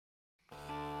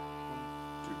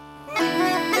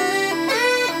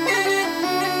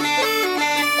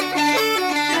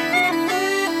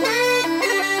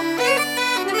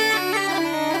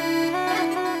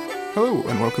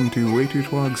welcome to Way Too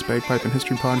Twog's Bagpipe and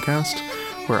History Podcast,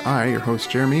 where I, your host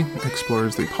Jeremy,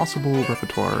 explores the possible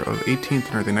repertoire of 18th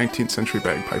and early 19th century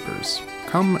bagpipers.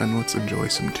 Come and let's enjoy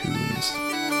some tunes.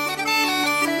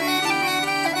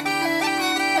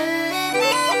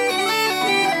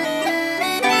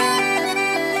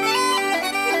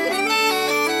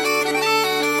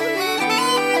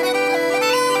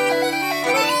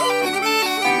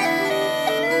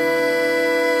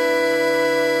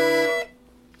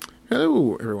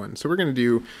 Hello, everyone. So we're going to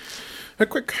do a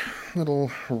quick little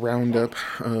roundup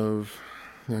of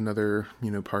another,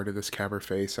 part of this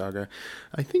Caberfay saga.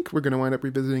 I think we're going to wind up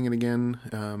revisiting it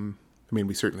again.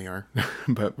 We certainly are,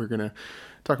 but we're going to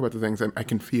talk about the things I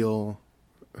can feel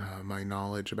my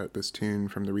knowledge about this tune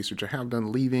from the research I have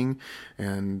done leaving,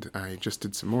 and I just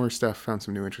did some more stuff, found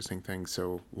some new interesting things,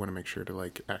 so want to make sure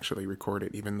to actually record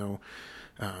it, even though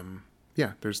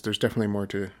there's definitely more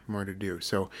to do.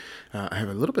 So I have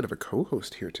a little bit of a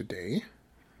co-host here today.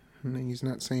 He's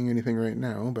not saying anything right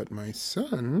now, but my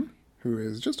son, who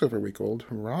is just over a week old,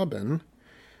 Robin,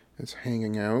 is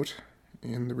hanging out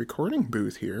in the recording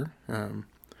booth here,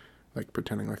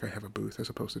 pretending like I have a booth as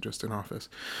opposed to just an office.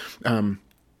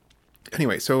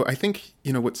 Anyway, so I think,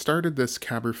 what started this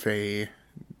Caberfay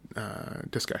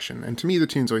discussion, and to me the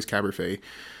tune's always Caberfay.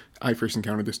 I first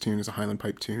encountered this tune as a Highland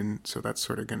pipe tune, so that's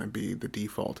sort of going to be the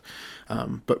default.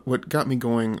 But what got me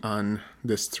going on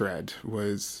this thread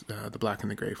was The Black and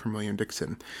the Grey from William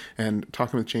Dixon. And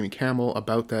talking with Jamie Campbell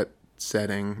about that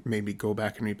setting made me go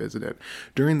back and revisit it.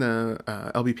 During the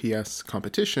LBPS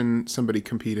competition, somebody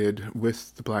competed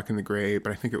with The Black and the Grey,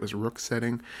 but I think it was Rook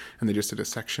setting, and they just did a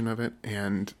section of it.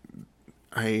 And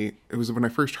it was when I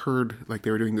first heard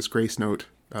they were doing this grace note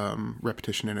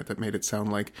repetition in it that made it sound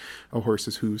like a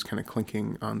horse's hooves kind of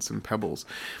clinking on some pebbles.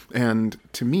 And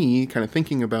to me, kind of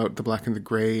thinking about The Black and the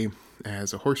Grey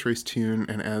as a horse race tune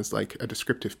and as a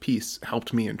descriptive piece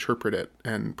helped me interpret it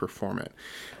and perform it.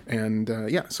 And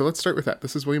so let's start with that.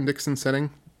 This is William Dixon's setting.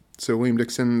 So William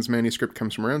Dixon's manuscript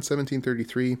comes from around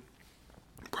 1733.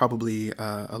 Probably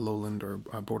a lowland or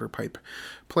a border pipe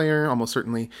player, almost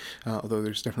certainly, although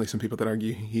there's definitely some people that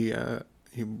argue he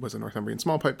was a Northumbrian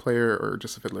small pipe player or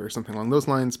just a fiddler or something along those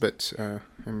lines, but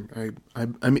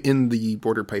I'm in the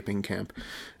border piping camp,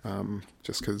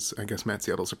 just because I guess Matt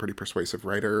Seattle's a pretty persuasive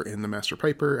writer in The Master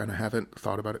Piper, and I haven't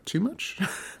thought about it too much.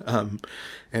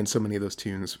 And so many of those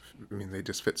tunes, they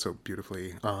just fit so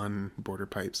beautifully on border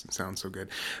pipes and sound so good.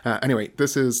 Anyway,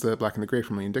 this is The Black and the Grey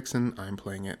from William Dixon. I'm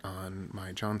playing it on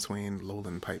my John Swain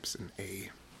Lowland pipes in A.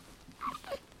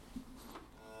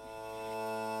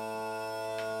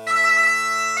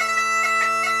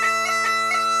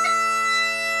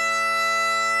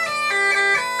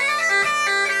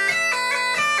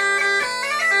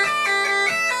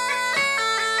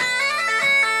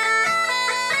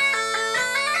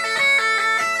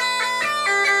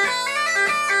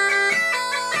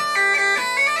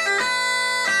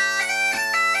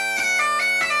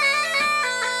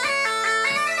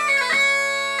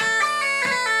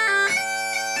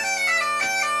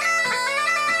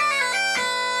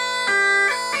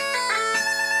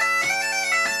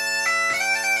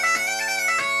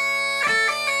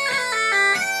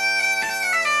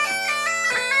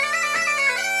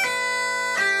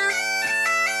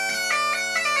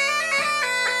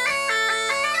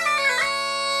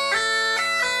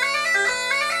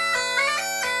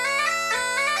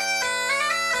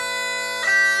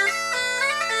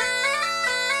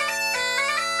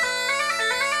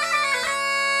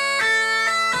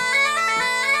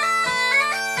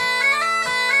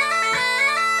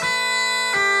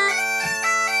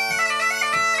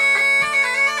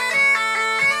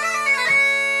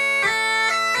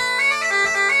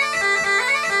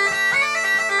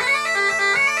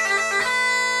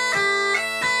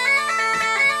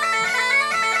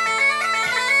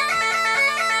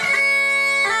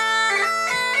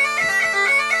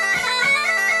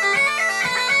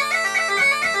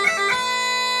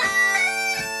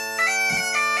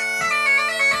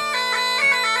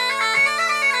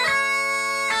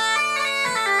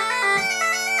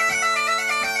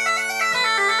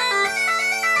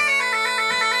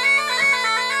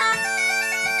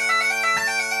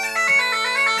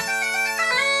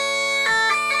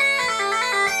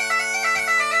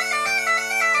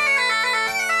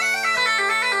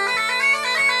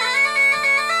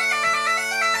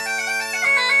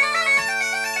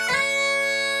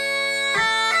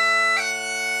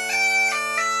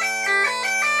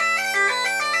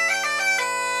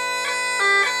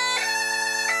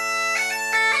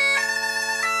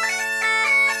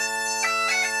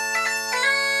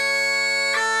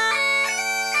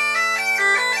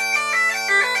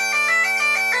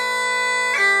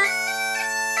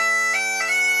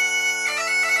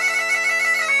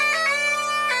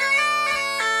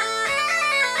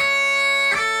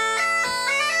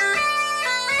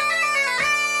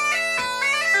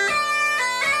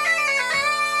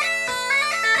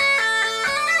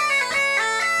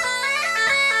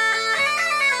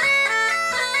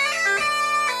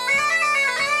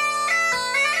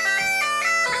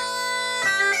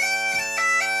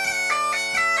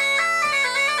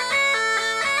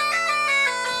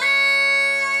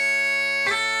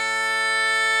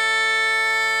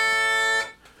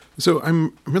 So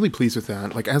I'm really pleased with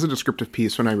that. Like, as a descriptive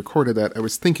piece, when I recorded that, I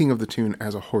was thinking of the tune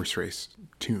as a horse race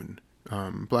tune.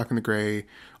 Black and the Gray,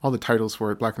 all the titles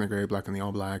for it, Black and the Gray, Black and the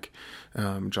All Black,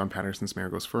 John Patterson's Mare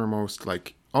Goes Foremost,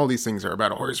 like, all these things are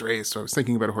about a horse race, so I was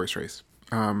thinking about a horse race.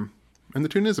 And the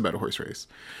tune is about a horse race.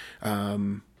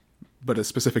 But a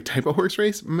specific type of horse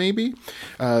race, maybe.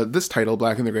 This title,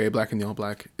 Black and the Gray, Black and the All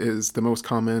Black, is the most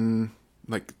common,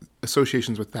 like,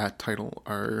 associations with that title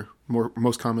are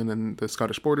most common in the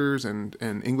Scottish borders and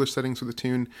English settings for the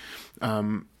tune.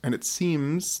 And it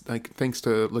seems like, thanks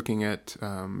to looking at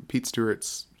Pete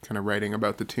Stewart's kind of writing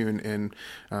about the tune in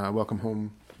Welcome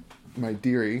Home, My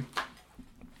Dearie,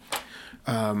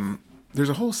 there's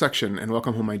a whole section in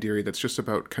Welcome Home, My Dearie that's just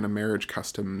about kind of marriage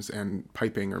customs and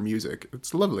piping or music.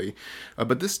 It's lovely.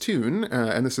 But this tune,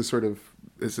 and this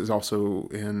is also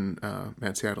in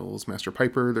Matt Seattle's Master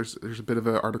Piper. There's a bit of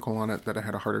an article on it that I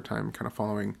had a harder time kind of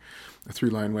following a through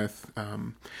line with.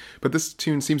 But this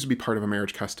tune seems to be part of a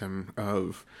marriage custom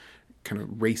of kind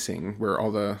of racing, where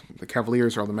all the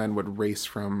cavaliers or all the men would race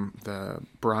from the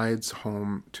bride's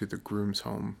home to the groom's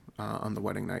home on the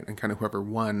wedding night, and kind of whoever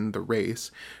won the race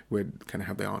would kind of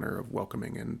have the honor of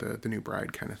welcoming in the new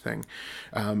bride, kind of thing.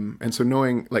 And so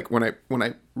knowing, like, when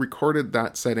I recorded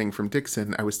that setting from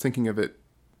Dixon, I was thinking of it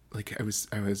like I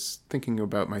was thinking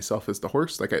about myself as the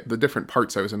horse. Like, the different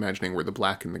parts I was imagining were the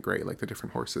black and the gray, like the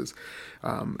different horses.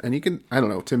 And you can, I don't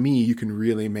know, to me, you can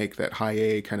really make that high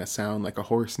A kind of sound like a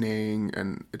horse neighing,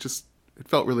 and it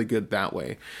felt really good that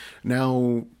way.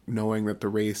 Now, knowing that the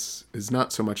race is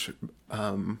not so much,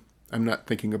 I'm not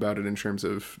thinking about it in terms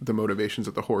of the motivations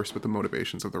of the horse, but the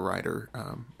motivations of the rider.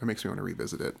 It makes me want to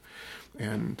revisit it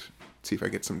and see if I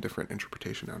get some different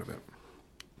interpretation out of it.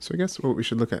 So I guess what we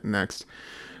should look at next,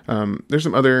 there's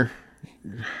some other,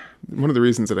 one of the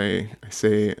reasons that I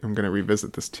say I'm going to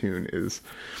revisit this tune is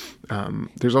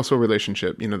there's also a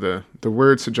relationship, the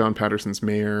words to John Patterson's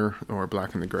Mare or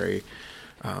Black and the Gray.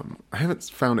 I haven't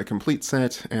found a complete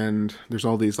set, and there's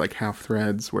all these like half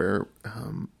threads where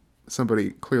somebody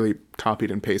clearly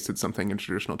copied and pasted something in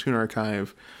Traditional Tune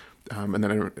Archive. And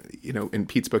then, in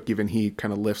Pete's book, even he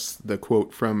kind of lifts the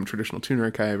quote from Traditional Tune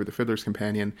Archive or the Fiddler's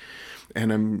Companion.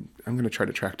 And I'm going to try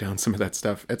to track down some of that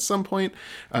stuff at some point.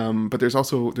 But there's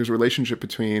a relationship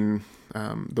between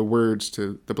the words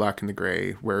to the Black and the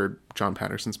Gray, where John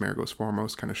Patterson's Mare Goes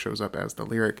Foremost kind of shows up as the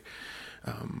lyric,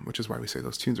 which is why we say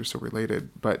those tunes are so related.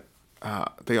 But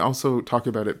they also talk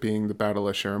about it being the Battle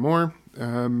of Sheriffmuir,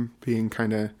 being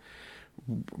kind of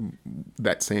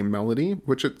that same melody,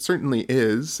 which it certainly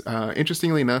is.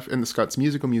 Interestingly enough, in the Scots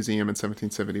Musical Museum in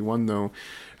 1771, though,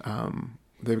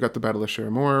 they've got the Battle of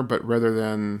Sheriffmuir, but rather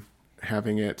than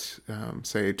having it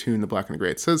say tune the Black and the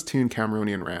Gray, it says tune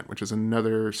Cameronian Rant, which is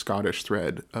another Scottish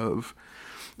thread of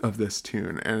this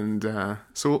tune. And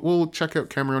so we'll check out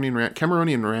Cameronian Rant.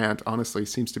 Cameronian Rant, honestly,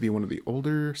 seems to be one of the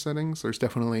older settings. There's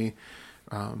definitely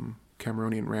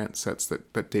Cameronian Rant sets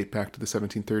that date back to the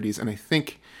 1730s, and I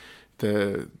think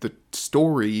the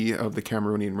story of the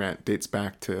Cameronian Rant dates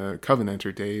back to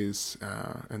Covenanter days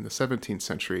in the 17th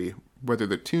century. Whether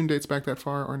the tune dates back that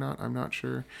far or not, I'm not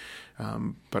sure.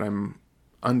 But I'm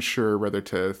unsure whether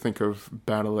to think of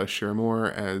Battle of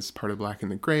Sheriffmuir as part of Black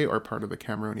and the Gray or part of the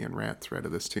Cameronian Rant thread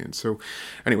of this tune. So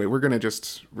anyway,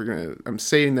 I'm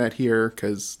saying that here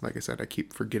because, like I said, I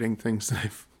keep forgetting things that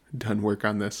I've done work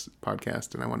on this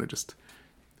podcast, and I want to just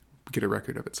get a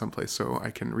record of it someplace so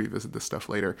I can revisit this stuff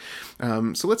later.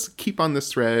 So let's keep on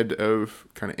this thread of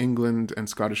kind of England and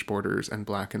Scottish borders and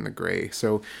Black and the Gray.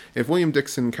 So if William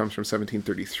Dixon comes from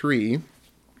 1733,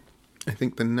 I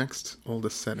think the next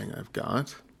oldest setting I've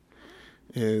got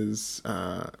is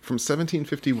from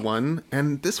 1751.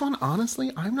 And this one,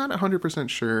 honestly, I'm not 100%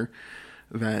 sure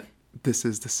that this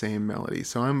is the same melody.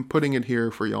 So I'm putting it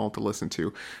here for y'all to listen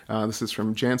to. This is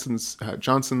from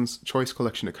Johnson's Choice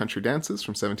Collection of Country Dances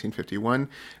from 1751.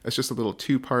 It's just a little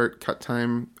 2-part cut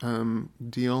time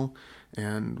deal.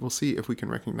 And we'll see if we can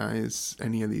recognize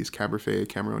any of these Caberfay,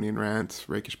 Cameronian Rant,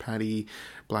 Rakish Paddy,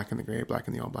 Black and the Gray, Black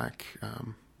and the All Black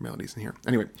melodies in here.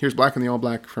 Anyway, here's Black and the All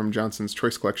Black from Johnson's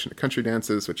Choice Collection of Country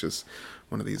Dances, which is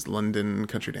one of these London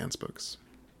country dance books.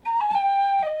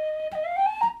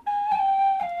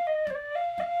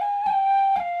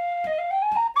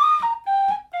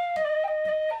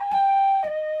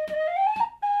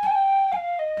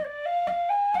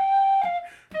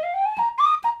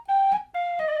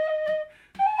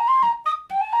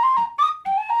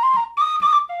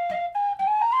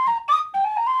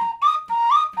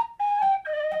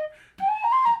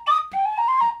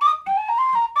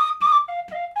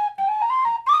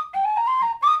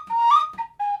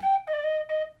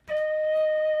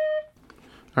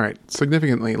 All right,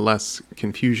 significantly less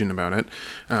confusion about it.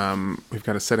 We've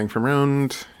got a setting from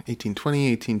around 1820,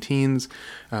 18 teens,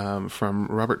 from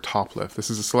Robert Topliff. This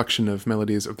is a selection of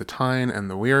melodies of the Tyne and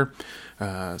the Weir.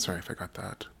 Sorry if I got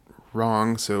that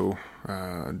wrong. So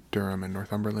Durham and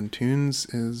Northumberland Tunes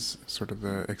is sort of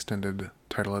the extended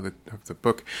title of the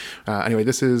book. Anyway,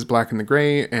 this is Black and the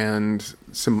Grey, and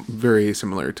very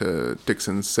similar to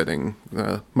Dixon's setting,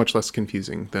 much less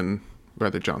confusing than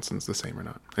whether Johnson's the same or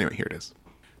not. Anyway, here it is.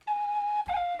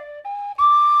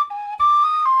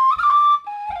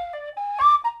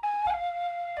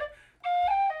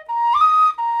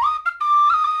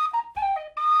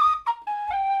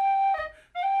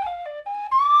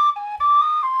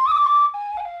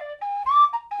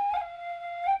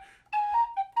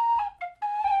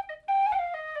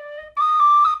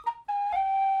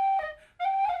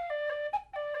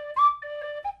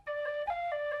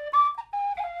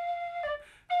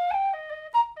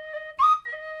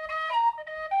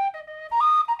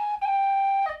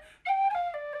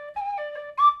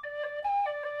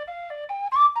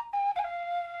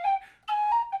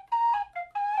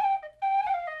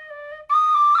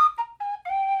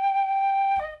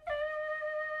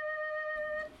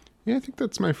 Yeah, I think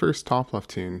that's my first Topliff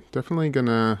tune. Definitely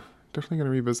gonna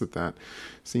revisit that.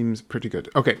 Seems pretty good.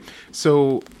 Okay,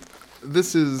 so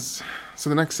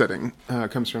the next setting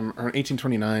comes from around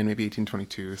 1829, maybe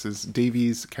 1822. This is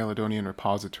Davies' Caledonian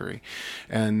Repository,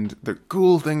 and the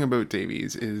cool thing about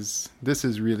Davies is this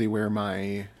is really where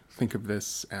my think of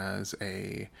this as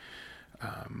a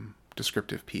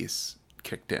descriptive piece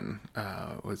kicked in,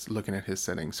 was looking at his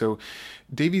setting. So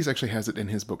Davies actually has it in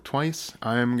his book twice.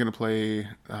 I'm going to play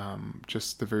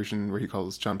just the version where he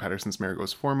calls John Patterson's Mare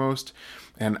Goes Foremost.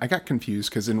 And I got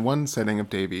confused because in one setting of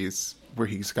Davies, where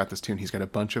he's got this tune, he's got a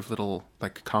bunch of little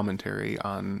like commentary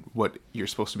on what you're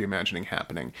supposed to be imagining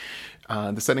happening.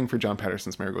 The setting for John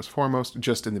Patterson's Mare Goes Foremost,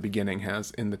 just in the beginning, has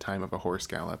In the Time of a Horse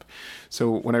Gallop. So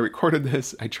when I recorded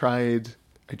this, I tried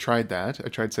that. I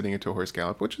tried setting it to a horse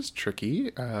gallop, which is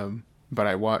tricky. But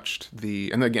I watched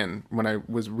and again, when I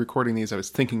was recording these, I was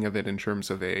thinking of it in terms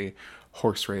of a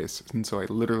horse race. And so I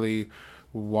literally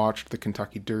watched the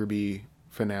Kentucky Derby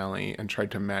finale and tried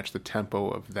to match the tempo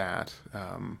of that.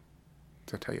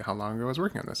 To tell you how long ago I was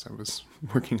working on this. I was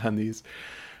working on these.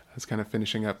 I was kind of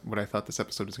finishing up what I thought this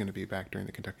episode was going to be back during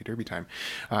the Kentucky Derby time.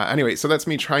 Anyway, so that's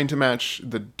me trying to match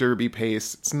the Derby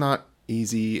pace. It's not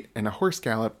easy, and a horse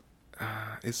gallop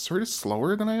is sort of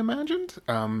slower than I imagined.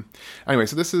 Anyway,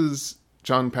 so this is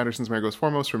John Patterson's Mare Goes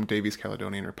Foremost from Davies'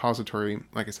 Caledonian Repository.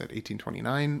 Like I said,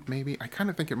 1829, maybe. I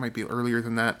kind of think it might be earlier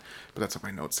than that, but that's what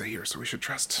my notes say here, so we should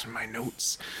trust my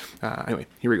notes. Anyway,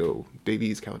 here we go.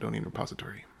 Davies' Caledonian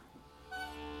Repository.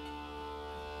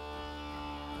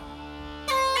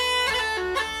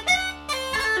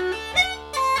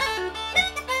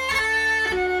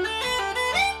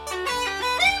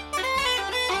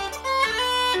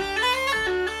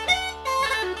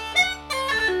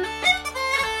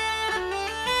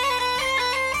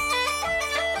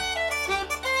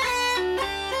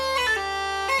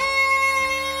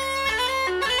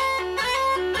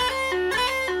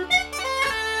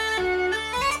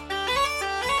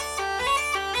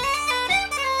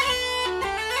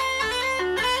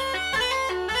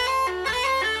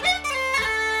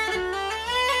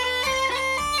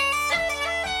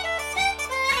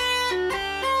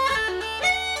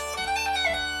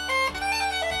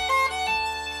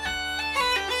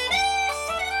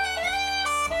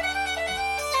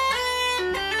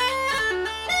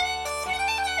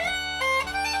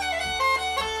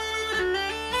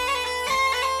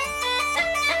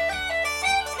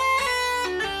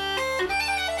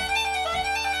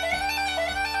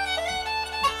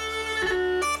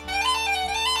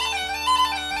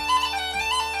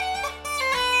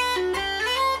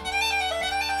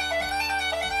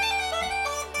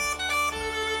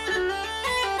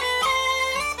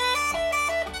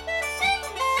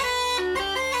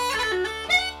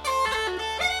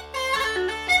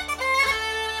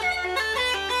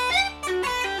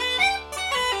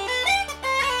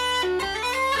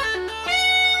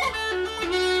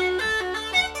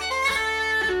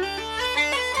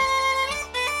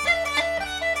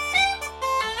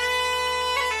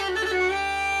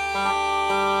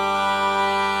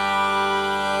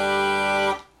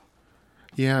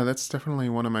 Yeah, that's definitely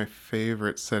one of my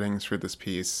favorite settings for this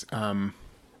piece.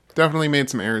 Definitely made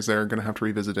some errors there. Gonna have to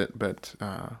revisit it, but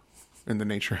in the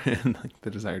nature and like the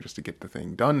desire just to get the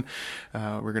thing done,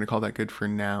 we're gonna call that good for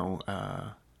now.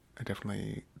 I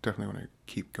definitely want to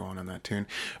keep going on that tune.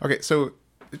 Okay, so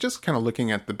just kind of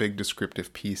looking at the big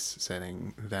descriptive piece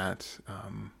setting that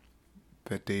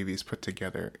that Davies put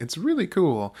together. It's really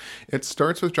cool. It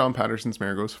starts with John Patterson's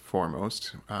Mare Goes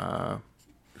Foremost.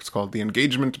 It's called The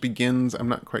Engagement Begins. I'm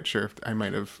not quite sure if I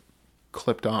might have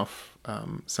clipped off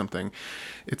something.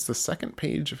 It's the second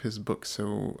page of his book,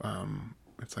 so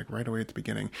it's like right away at the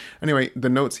beginning. Anyway, the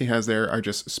notes he has there are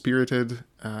just spirited,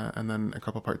 and then a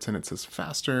couple parts in it says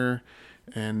faster,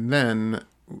 and then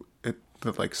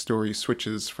the like story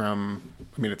switches from,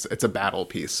 I mean, it's a battle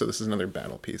piece, so this is another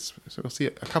battle piece. So we'll see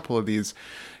a couple of these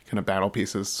kind of battle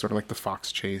pieces, sort of like the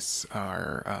Fox Chase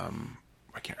are,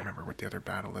 I can't remember what the other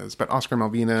battle is, but Oscar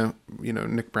Malvina,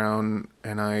 Nick Brown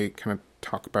and I kind of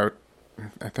talk about,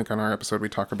 I think on our episode we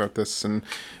talk about this, and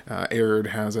Aird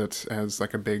has it as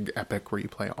like a big epic where you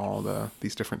play all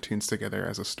these different tunes together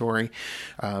as a story.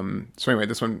 So anyway,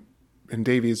 this one in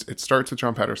Davies, it starts with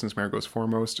John Patterson's Mare Goes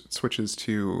Foremost. It switches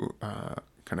to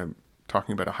kind of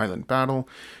talking about a Highland battle.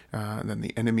 And then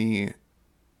the enemy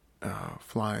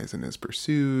flies and is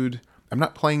pursued. I'm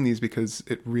not playing these because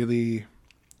it really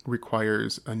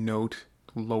requires a note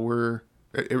lower.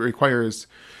 It requires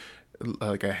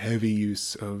like a heavy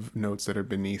use of notes that are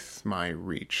beneath my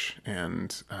reach.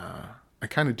 And I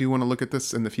kind of do want to look at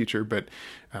this in the future, but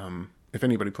if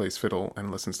anybody plays fiddle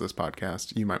and listens to this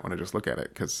podcast, you might want to just look at it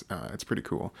because it's pretty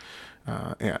cool.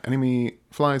 Enemy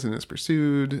flies and is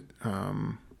pursued.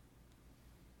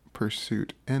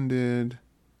 Pursuit ended.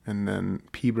 And then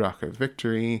Pibroch of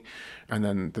victory. And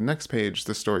then the next page,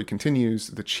 the story continues.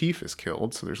 The chief is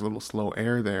killed, so there's a little slow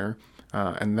air there.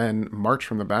 And then March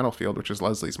from the Battlefield, which is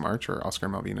Leslie's March, or Oscar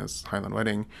Malvina's Highland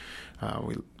Wedding.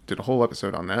 We did a whole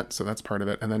episode on that, so that's part of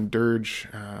it. And then Dirge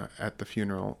at the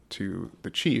funeral to the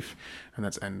chief, and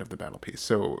that's end of the battle piece.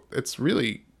 So it's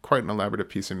really quite an elaborate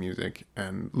piece of music.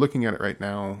 And looking at it right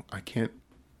now, I can't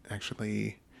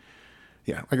actually...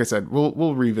 Yeah, like I said,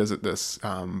 we'll revisit this.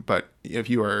 But if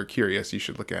you are curious, you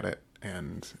should look at it,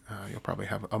 and you'll probably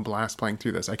have a blast playing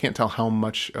through this. I can't tell how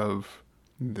much of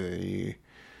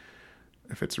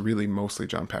if it's really mostly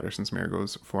John Patterson's Mare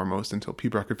Goes Foremost until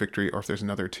Pibroch of Victory, or if there's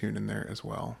another tune in there as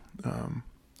well. I'm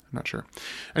not sure.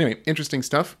 Anyway, interesting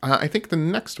stuff. I think the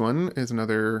next one is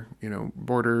another,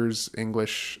 Borders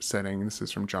English setting. This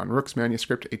is from John Rooke's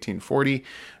manuscript, 1840.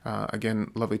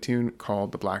 Again, lovely tune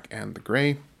called The Black and the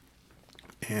Grey.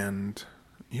 And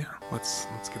yeah, let's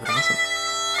give it a listen.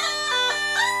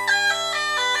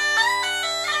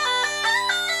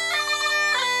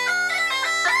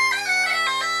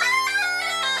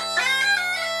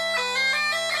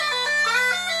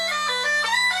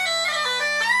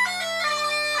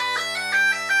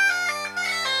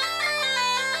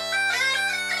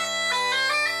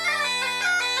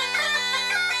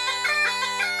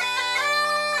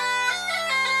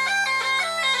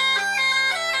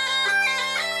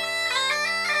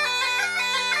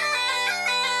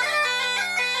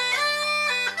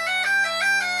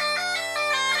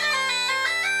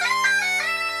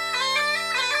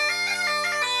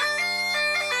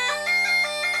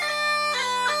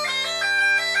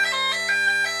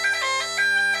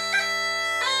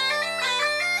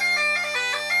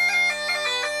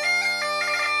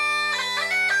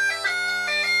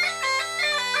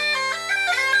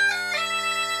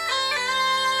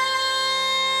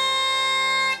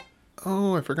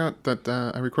 Oh, I forgot that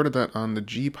I recorded that on the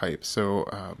G pipe,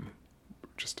 so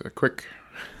just a quick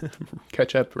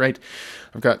catch up, right?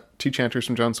 I've got two chanters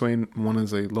from John Swain. One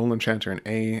is a lowland chanter in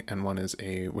A, and one is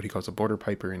what he calls a border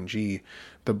piper in G.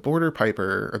 The border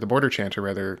piper, or the border chanter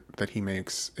rather, that he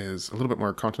makes is a little bit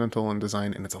more continental in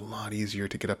design, and it's a lot easier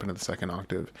to get up into the second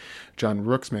octave. John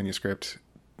Rooke's manuscript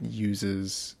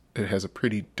it has a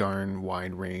pretty darn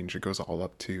wide range. It goes all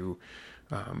up to...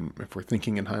 if we're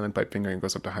thinking in Highland pipe fingering, it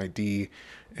goes up to high D.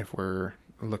 If we're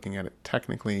looking at it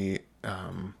technically,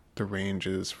 the range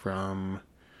is from,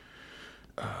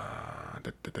 I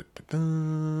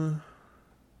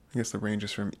guess the range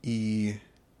is from E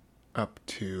up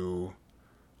to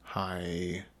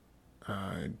high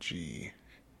G.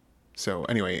 So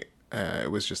anyway, it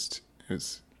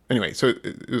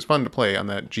was fun to play on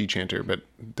that G chanter, but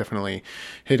definitely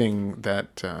hitting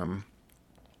that...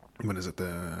 what is it,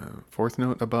 the fourth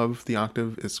note above the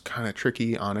octave is kind of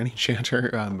tricky on any chanter,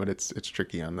 but it's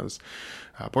tricky on those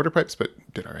border pipes, but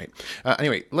did all right.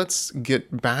 Anyway, let's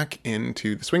get back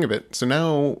into the swing of it. So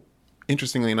now,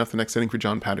 interestingly enough, the next setting for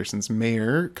John Patterson's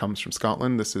Mare comes from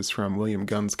Scotland. This is from William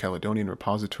Gunn's Caledonian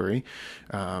Repository.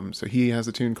 So he has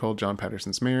a tune called John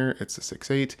Patterson's Mare. It's a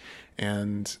 6/8,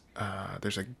 and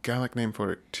there's a Gaelic name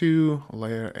for it too,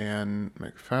 Leah Ann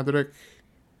McFaderick.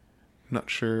 Not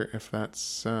sure if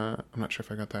that's, I'm not sure if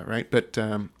I got that right. But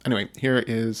anyway, here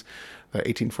is the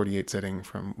 1848 setting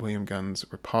from William Gunn's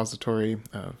Repository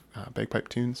of Bagpipe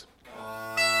Tunes.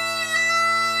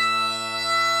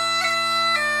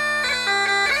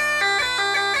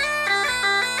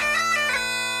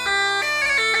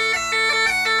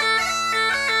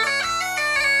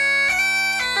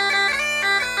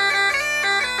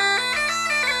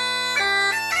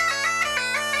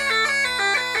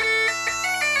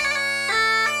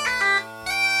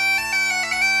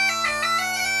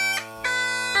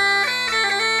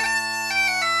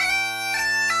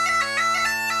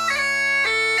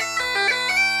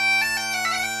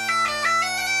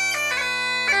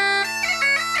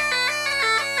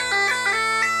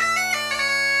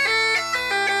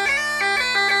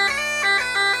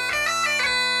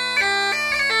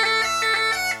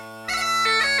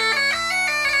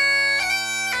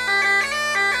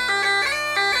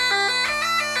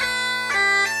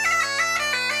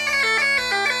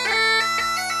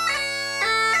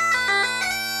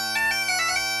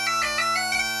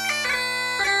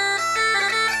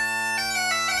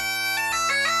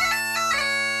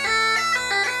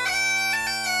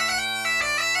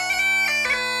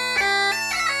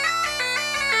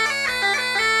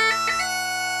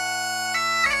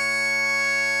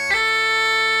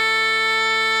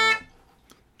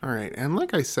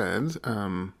 I said,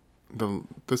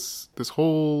 this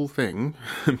whole thing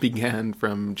began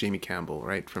from Jamie Campbell,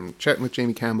 right? From chatting with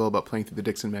Jamie Campbell about playing through the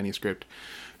Dixon manuscript.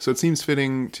 So it seems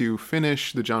fitting to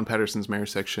finish the John Patterson's Mare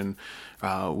section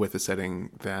with a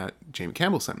setting that Jamie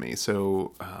Campbell sent me.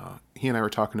 So he and I were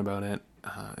talking about it,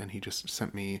 and he just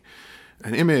sent me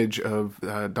an image of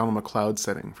Donald McLeod's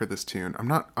setting for this tune. I'm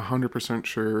not 100%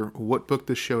 sure what book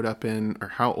this showed up in or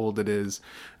how old it is,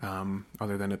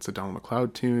 other than it's a Donald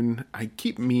McLeod tune. I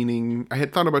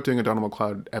had thought about doing a Donald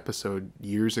McLeod episode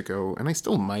years ago, and I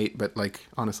still might, but like,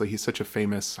 honestly, he's such a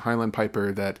famous Highland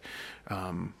piper that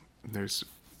there's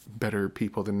better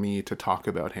people than me to talk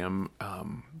about him.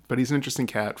 But he's an interesting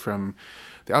cat from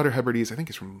the Outer Hebrides. I think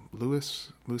he's from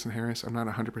Lewis and Harris. I'm not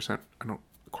 100%. I don't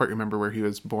quite remember where he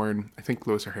was born. I think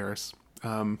Lewis or Harris.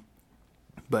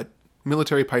 But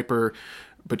military piper,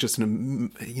 but just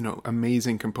an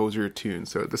amazing composer of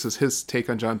tunes. So this is his take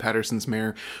on John Patterson's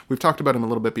Mare. We've talked about him a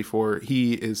little bit before.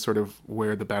 He is sort of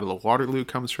where the Battle of Waterloo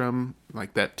comes from.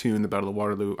 Like that tune, the Battle of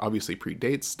Waterloo, obviously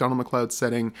predates Donald McLeod's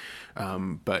setting,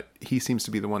 but he seems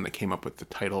to be the one that came up with the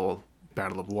title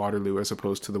Battle of Waterloo, as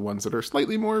opposed to the ones that are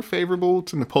slightly more favorable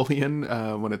to Napoleon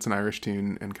when it's an Irish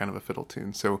tune and kind of a fiddle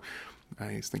tune. So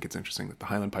I just think it's interesting that the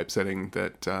Highland pipe setting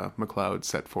that McLeod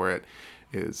set for it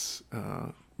is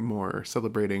more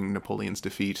celebrating Napoleon's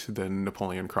defeat than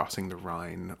Napoleon crossing the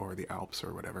Rhine or the Alps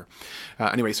or whatever.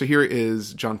 Anyway, so here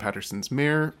is John Patterson's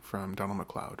Mare from Donald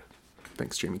McLeod.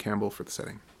 Thanks, Jamie Campbell, for the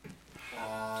setting.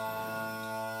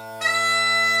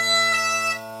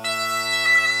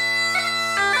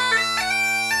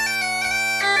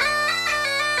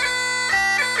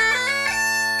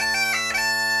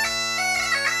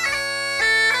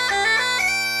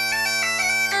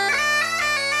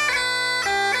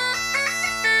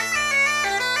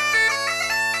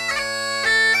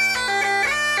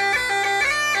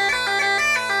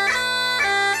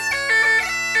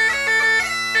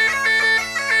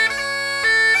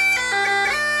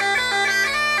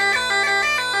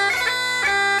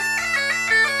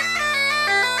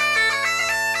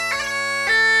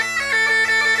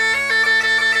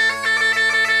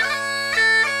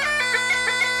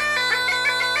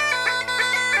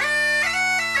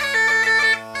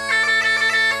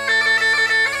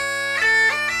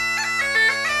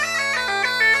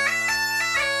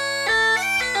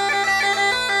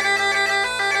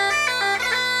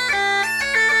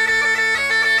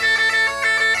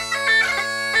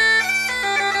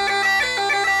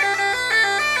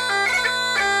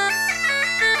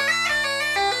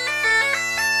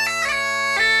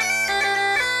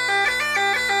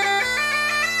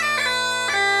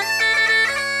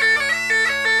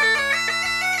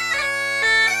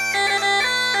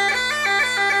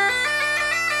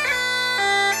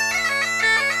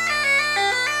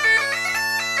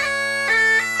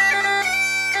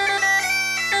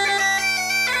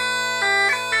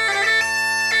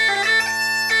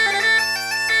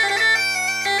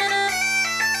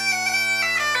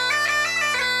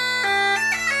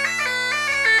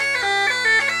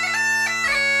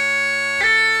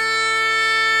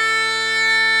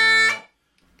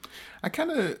 I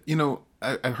kind of,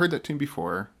 I've heard that tune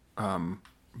before,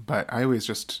 but I always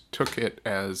just took it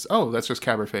as, oh, that's just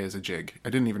Cabernet as a jig. I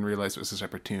didn't even realize it was a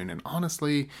separate tune. And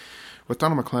honestly, with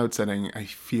Donald McLeod setting, I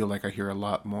feel like I hear a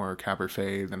lot more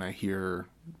Cabernet than I hear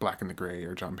Black and the Grey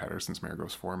or John Patterson's Mare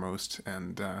Goes Foremost.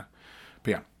 And, but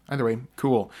yeah, either way,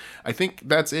 cool. I think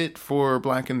that's it for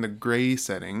Black and the Grey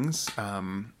settings.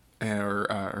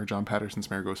 Or John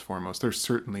Patterson's Mare Goes Foremost. There's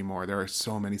certainly more. There are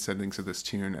so many settings of this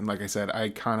tune, and like I said, I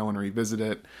kind of want to revisit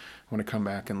it. I want to come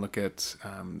back and look at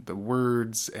the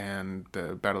words and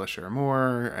the Battle of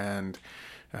Sheriffmuir and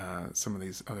some of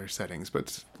these other settings.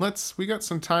 But we got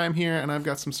some time here, and I've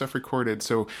got some stuff recorded,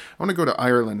 so I want to go to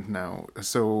Ireland now.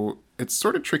 So it's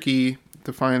sort of tricky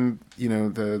to find,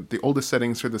 the oldest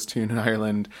settings for this tune in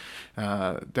Ireland.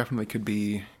 Definitely could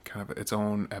be kind of its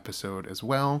own episode as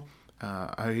well.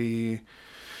 I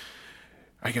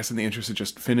guess in the interest of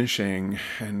just finishing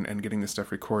and getting this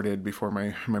stuff recorded before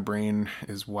my brain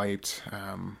is wiped,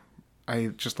 I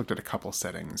just looked at a couple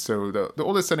settings. So the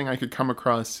oldest setting I could come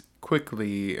across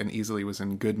quickly and easily was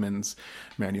in Goodman's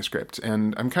manuscript.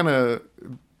 And I'm kind of,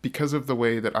 because of the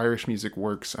way that Irish music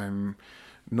works, I'm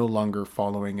no longer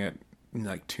following it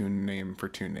like tune name for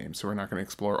tune name. So we're not going to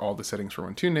explore all the settings for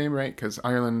one tune name, right? Because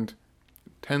Ireland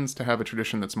tends to have a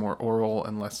tradition that's more oral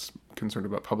and less concerned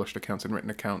about published accounts and written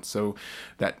accounts. So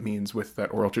that means with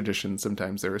that oral tradition,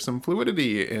 sometimes there is some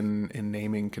fluidity in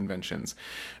naming conventions.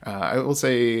 I will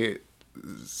say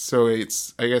So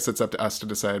I guess it's up to us to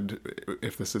decide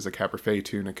if this is a Caberfay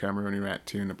tune, a Camerooni Rat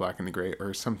tune, a Black and the Grey,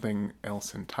 or something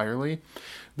else entirely.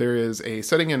 There is a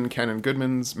setting in Canon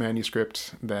Goodman's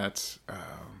manuscript that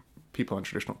people on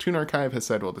Traditional Tune Archive has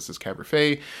said, well, this is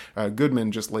Caberfay.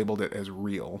 Goodman just labeled it as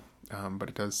real, but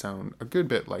it does sound a good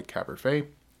bit like Caberfay.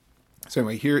 So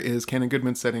anyway, here is Canon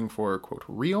Goodman's setting for, quote,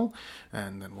 real,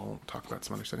 and then we'll talk about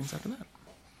some other settings after that.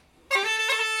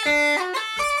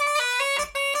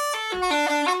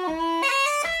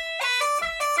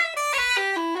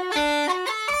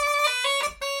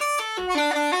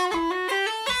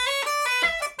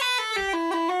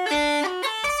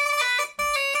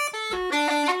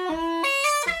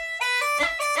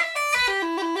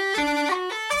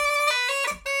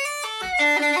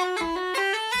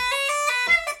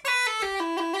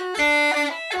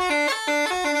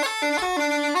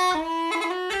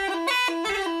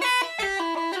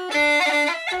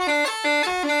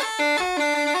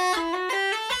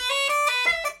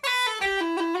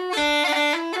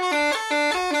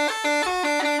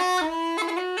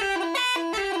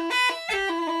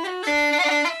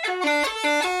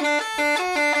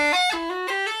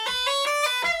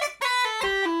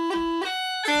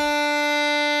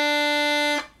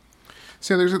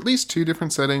 So there's at least two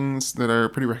different settings that are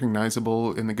pretty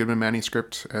recognizable in the Goodman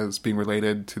manuscript as being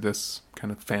related to this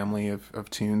kind of family of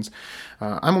tunes.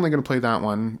 I'm only going to play that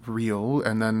one, real,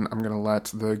 and then I'm going to let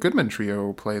the Goodman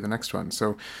Trio play the next one.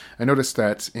 So I noticed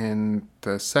that in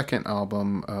the second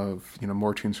album of,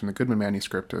 more tunes from the Goodman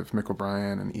manuscript of Mick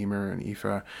O'Brien and Emer and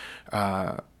Aoife,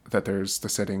 that there's the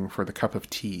setting for the Cup of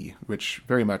Tea, which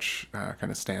very much kind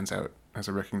of stands out as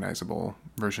a recognizable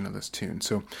version of this tune.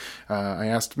 So I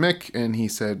asked Mick, and he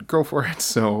said, go for it.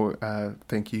 So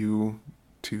thank you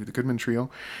to the Goodman Trio.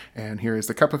 And here is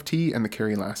the Cup of Tea and the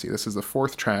Carrie Lassie. This is the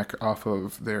fourth track off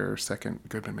of their second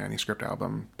Goodman manuscript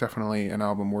album. Definitely an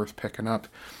album worth picking up.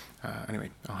 Anyway,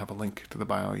 I'll have a link to the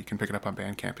bio. You can pick it up on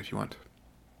Bandcamp if you want.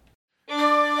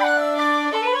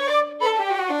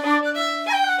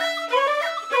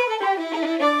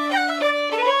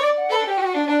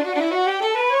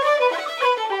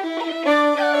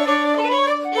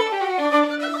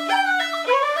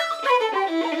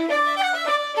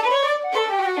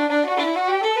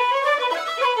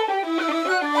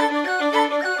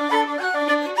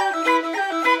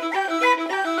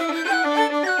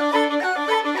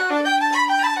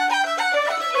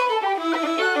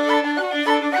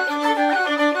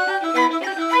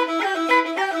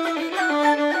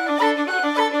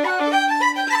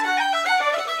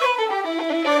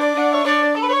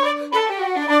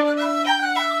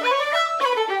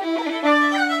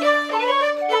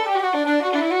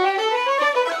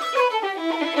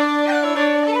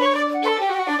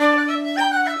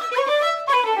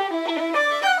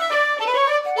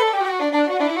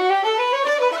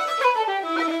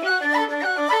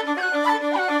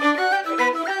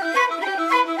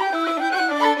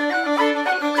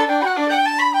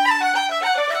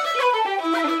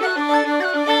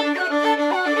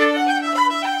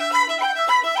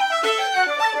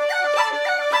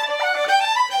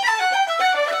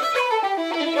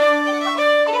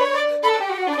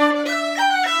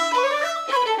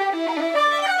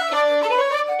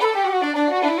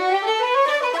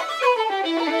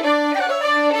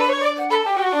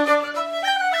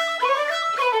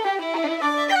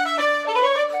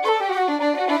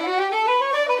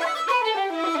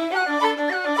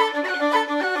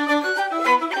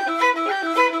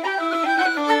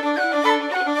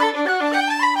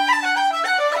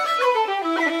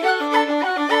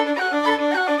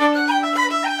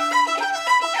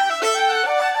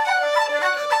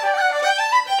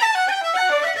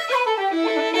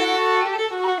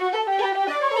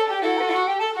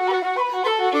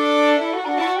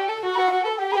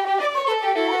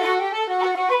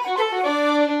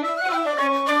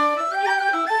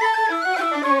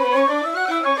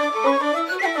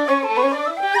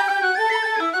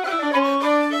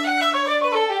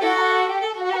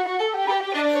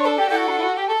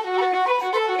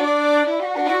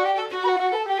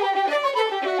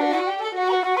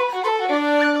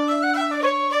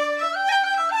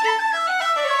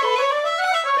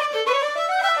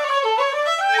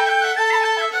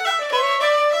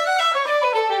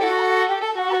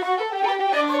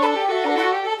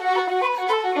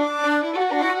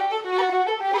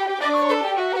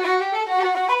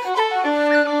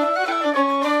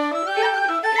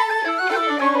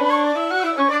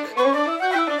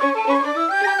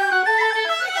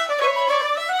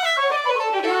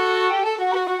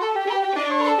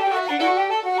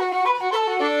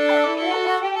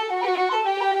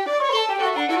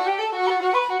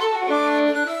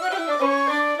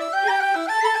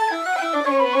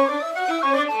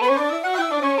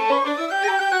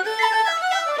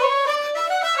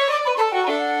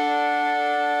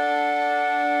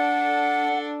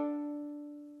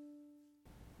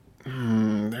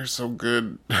 they're so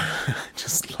good. I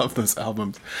just love those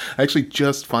albums. I actually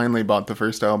just finally bought the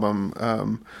first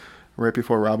album right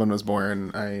before Robin was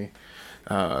born. I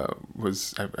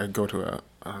go to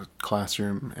a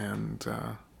classroom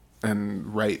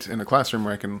and write in a classroom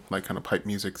where I can like kind of pipe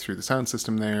music through the sound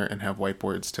system there and have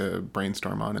whiteboards to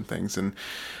brainstorm on and things. And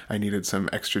I needed some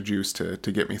extra juice to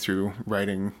get me through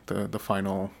writing the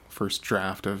final first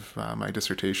draft of my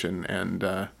dissertation.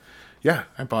 And yeah,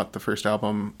 I bought the first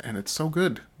album and it's so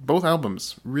good. Both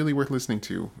albums really worth listening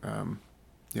to.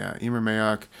 Yeah, Emer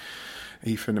Mayock,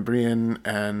 Aoife na Brian,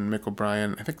 and Mick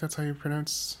O'Brien. I think that's how you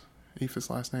pronounce Aoife's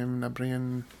last name, na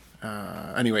Brian.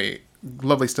 Anyway,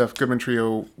 lovely stuff. Goodman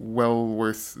Trio, well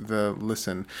worth the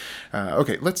listen.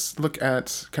 Okay, let's look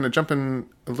at kind of jumping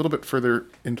a little bit further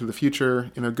into the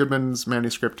future. Goodman's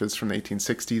manuscript is from the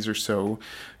 1860s or so.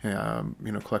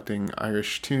 Collecting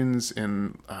Irish tunes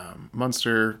in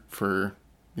Munster for,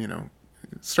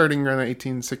 starting around the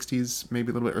 1860s,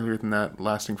 maybe a little bit earlier than that,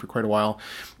 lasting for quite a while,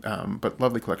 but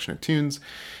lovely collection of tunes.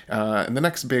 And the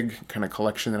next big kind of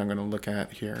collection that I'm going to look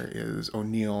at here is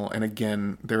O'Neill, and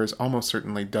again, there is almost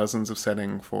certainly dozens of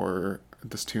setting for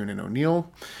this tune in O'Neill,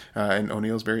 in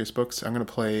O'Neill's various books. I'm going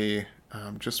to play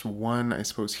just one, I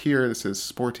suppose, here. This is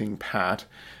Sporting Pat.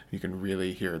 You can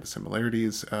really hear the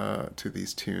similarities to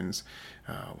these tunes.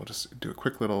 We'll just do a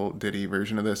quick little ditty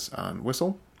version of this on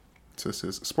whistle. So this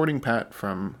is Sporting Pat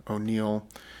from O'Neill.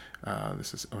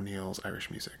 This is O'Neill's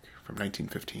Irish Music from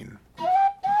 1915.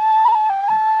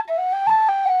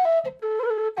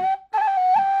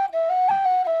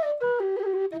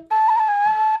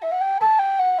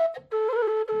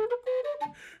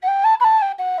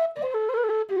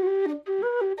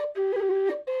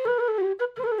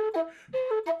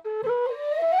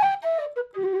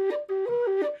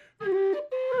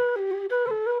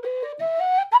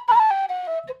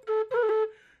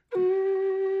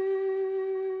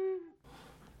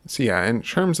 So yeah, in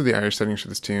terms of the Irish settings for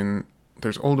this tune,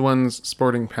 there's old ones,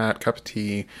 Sporting Pat, Cup of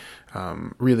Tea.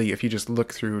 Really, if you just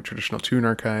look through Traditional Tune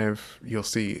Archive, you'll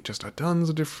see just a tons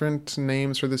of different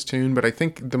names for this tune, but I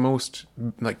think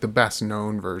the best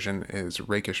known version is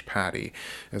Rakish Paddy,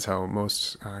 is how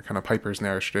most kind of pipers in the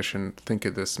Irish tradition think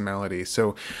of this melody.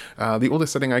 So the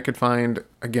oldest setting I could find,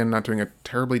 again, not doing a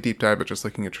terribly deep dive, but just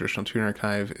looking at Traditional Tune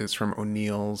Archive, is from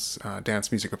O'Neill's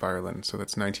Dance Music of Ireland, so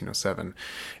that's 1907.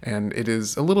 And it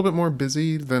is a little bit more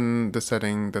busy than the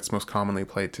setting that's most commonly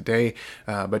played today,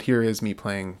 but here is me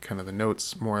playing kind of the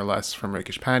notes more or less from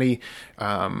Rakish Paddy.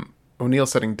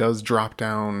 O'Neill's setting does drop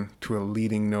down to a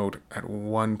leading note at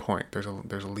one point. There's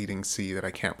a leading C that I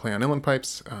can't play on uilleann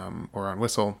pipes or on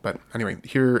whistle, but anyway,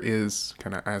 here is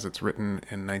kind of as it's written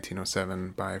in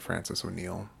 1907 by Francis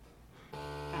O'Neill.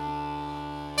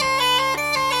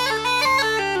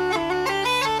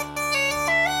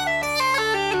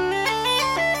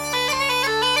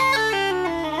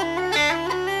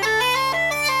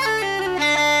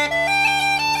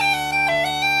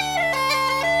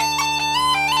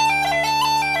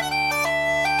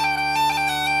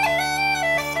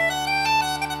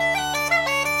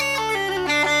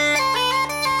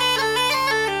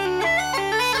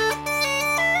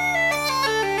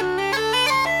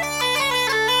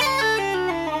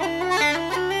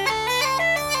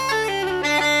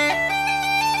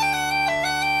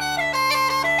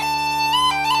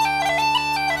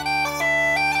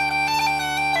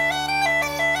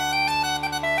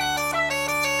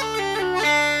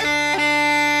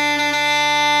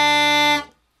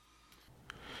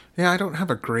 Yeah, I don't have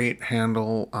a great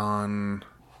handle on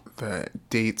the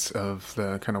dates of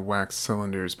the kind of wax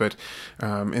cylinders, but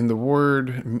in the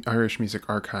Ward Irish Music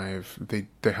Archive, they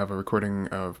have a recording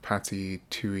of Patsy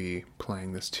Toohey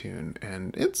playing this tune,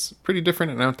 and it's pretty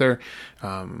different and out there,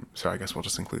 so I guess we'll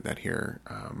just include that here.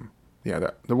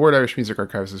 The Ward Irish Music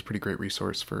Archives is a pretty great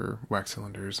resource for wax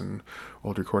cylinders and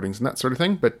old recordings and that sort of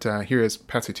thing, but here is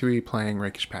Patsy Toohey playing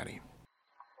Rakish Paddy.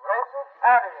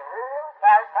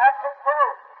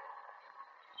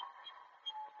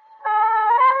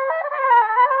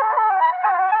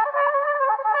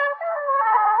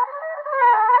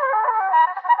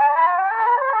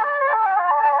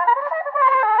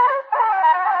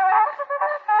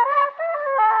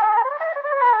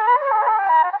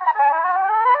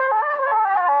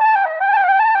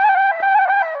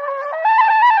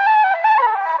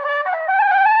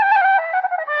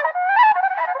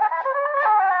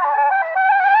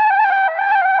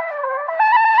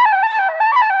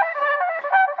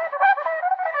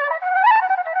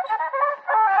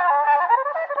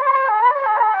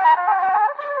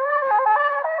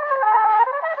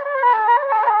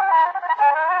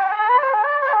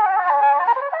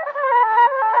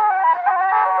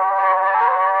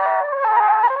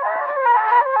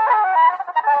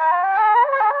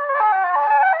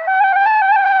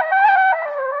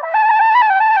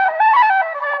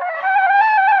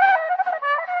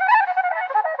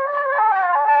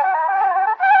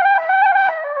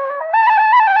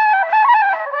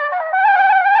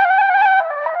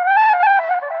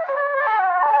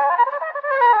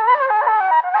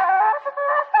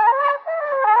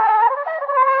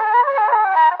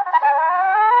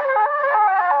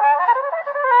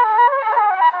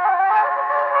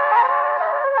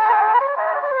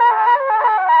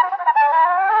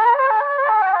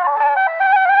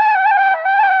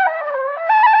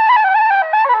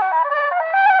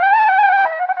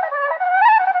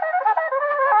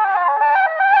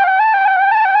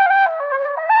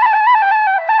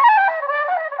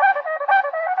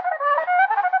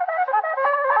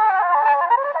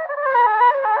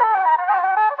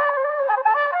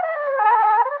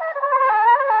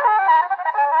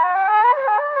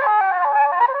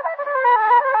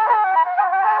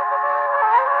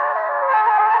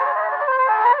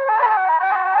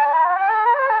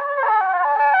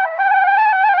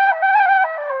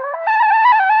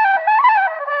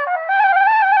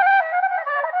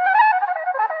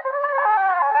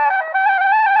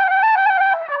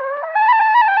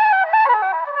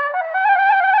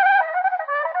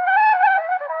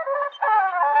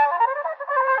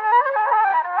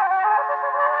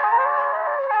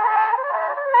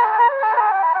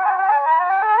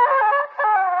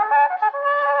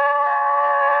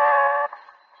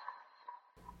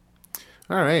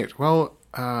 right. Well,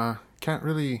 can't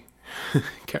really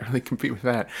compete with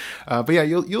that. But yeah,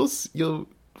 you'll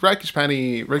Rakish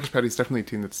Paddy is definitely a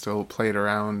tune that's still played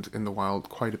around in the wild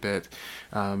quite a bit.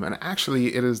 And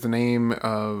actually, it is the name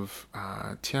of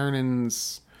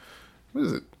Tiernan's. What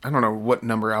is it? I don't know what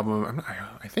number album.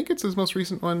 I think it's his most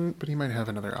recent one, but he might have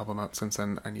another album out since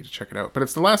then. I need to check it out. But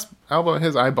it's the last album of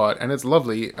his I bought, and it's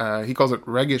lovely. He calls it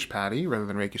Reggish Paddy rather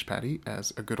than Rakish Paddy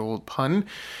as a good old pun.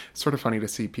 It's sort of funny to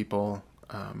see people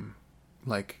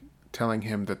like telling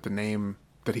him that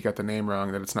he got the name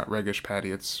wrong, that it's not Reggish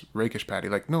Paddy, it's Rakish Paddy.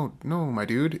 Like, no, my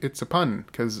dude, it's a pun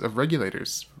because of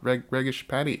regulators. Reggish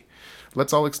Paddy.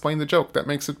 Let's all explain the joke. That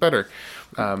makes it better.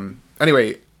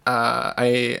 Anyway,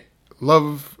 I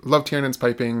love Tiernan's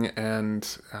piping,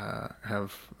 and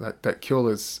have that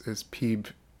Kjol is Peeb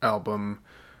album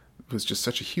was just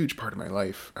such a huge part of my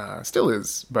life. Still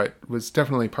is, but was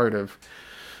definitely part of.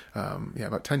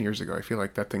 About 10 years ago, I feel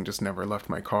like that thing just never left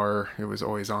my car. It was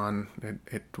always on.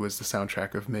 It was the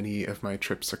soundtrack of many of my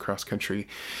trips across country.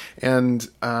 And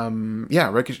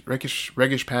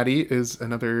Reggish Paddy is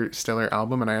another stellar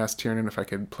album, and I asked Tiernan if I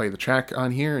could play the track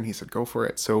on here, and he said go for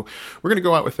it. So we're going to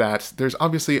go out with that. There's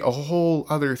obviously a whole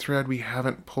other thread we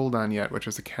haven't pulled on yet, which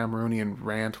is the Cameronian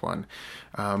Rant one.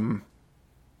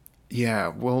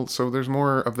 So there's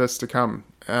more of this to come.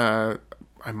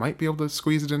 I might be able to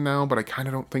squeeze it in now, but I kind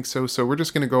of don't think so. So we're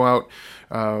just going to go out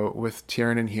with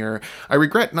Tiernan here. I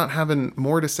regret not having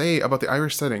more to say about the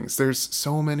Irish settings. There's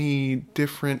so many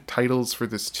different titles for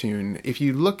this tune. If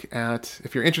you're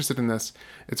interested in this,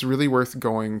 it's really worth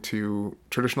going to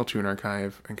Traditional Tune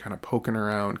Archive and kind of poking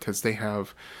around, because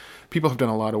people have done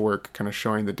a lot of work kind of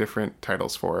showing the different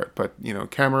titles for it. But,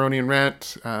 Cameronian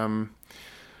Rant,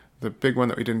 the big one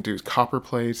that we didn't do is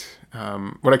Copperplate.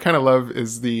 What I kind of love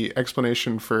is the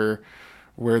explanation for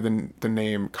where the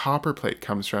name Copperplate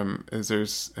comes from. Is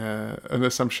there's an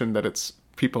assumption that it's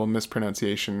people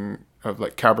mispronunciation of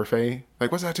like Caberfay.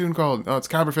 Like, what's that tune called? Oh, it's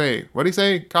Caberfay. What do you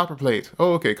say? Copperplate.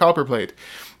 Oh, okay, Copperplate.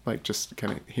 Like, just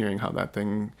kind of hearing how that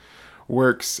thing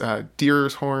works.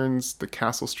 Deer's Horns, the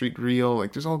Castle Street Reel.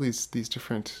 Like, there's all these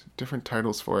different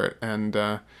titles for it, and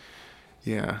I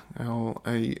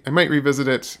might revisit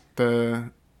it.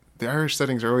 The Irish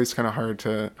settings are always kind of hard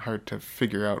to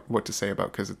figure out what to say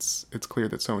about, because it's clear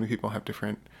that so many people have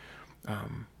different,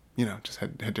 just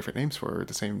had different names for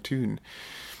the same tune.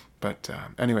 But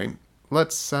anyway,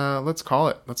 let's call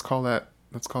it. Let's call that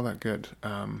good.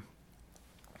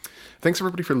 Thanks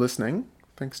everybody for listening.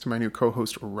 Thanks to my new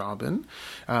co-host, Robin.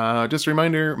 Just a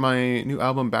reminder, my new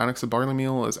album, Bannocks of Barley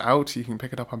Meal, is out. You can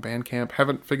pick it up on Bandcamp.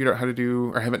 Haven't figured out how to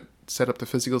do, or haven't set up the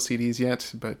physical CDs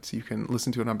yet, but you can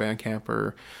listen to it on Bandcamp,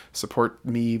 or support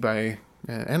me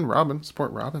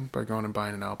support Robin by going and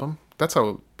buying an album. That's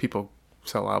how people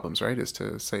sell albums, right? Is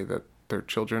to say that their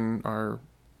children are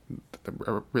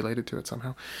related to it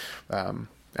somehow.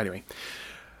 Anyway.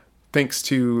 Thanks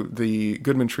to the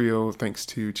Goodman Trio, thanks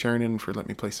to Tiernan for letting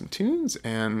me play some tunes,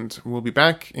 and we'll be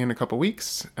back in a couple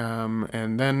weeks,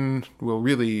 and then we'll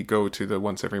really go to the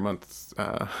once every month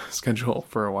schedule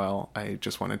for a while. I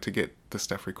just wanted to get the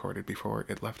stuff recorded before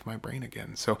it left my brain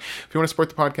again. So if you want to support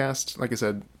the podcast, like I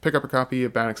said, pick up a copy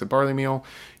of Bannocks of Barley Meal.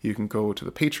 You can go to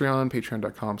the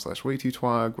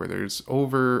patreon.com/waytootwag, where there's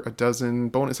over a dozen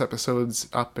bonus episodes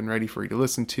up and ready for you to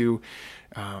listen to.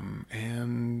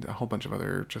 And a whole bunch of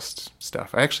other just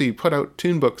stuff. I actually put out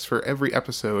tune books for every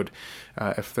episode.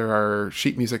 If there are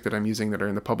sheet music that I'm using that are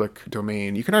in the public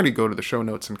domain, you can already go to the show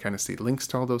notes and kind of see links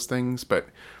to all those things. But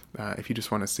if you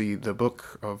just want to see the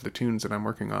book of the tunes that I'm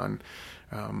working on,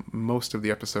 most of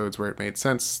the episodes where it made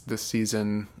sense this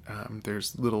season,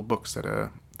 there's little books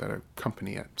that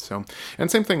accompany it. So, and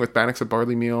same thing with Bannocks of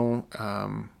Barley Meal.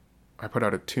 I put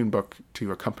out a tune book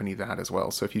to accompany that as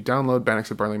well. So if you download Bannocks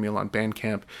of Barley Meal on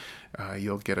Bandcamp,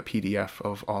 you'll get a PDF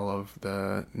of all of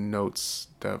the notes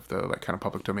of the like kind of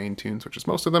public domain tunes, which is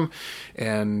most of them.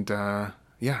 And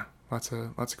lots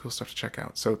of cool stuff to check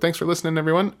out. So thanks for listening,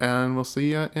 everyone, and we'll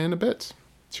see you in a bit.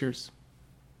 Cheers.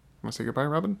 Want to say goodbye,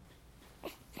 Robin?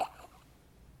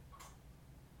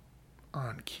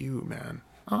 On cue, man.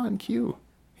 On cue.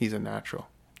 He's a natural.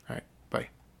 All right, bye.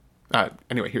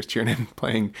 Anyway, here's Tiernan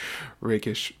playing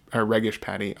Reggish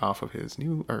Paddy off of his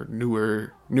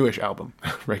newish album,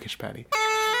 Reggish Paddy.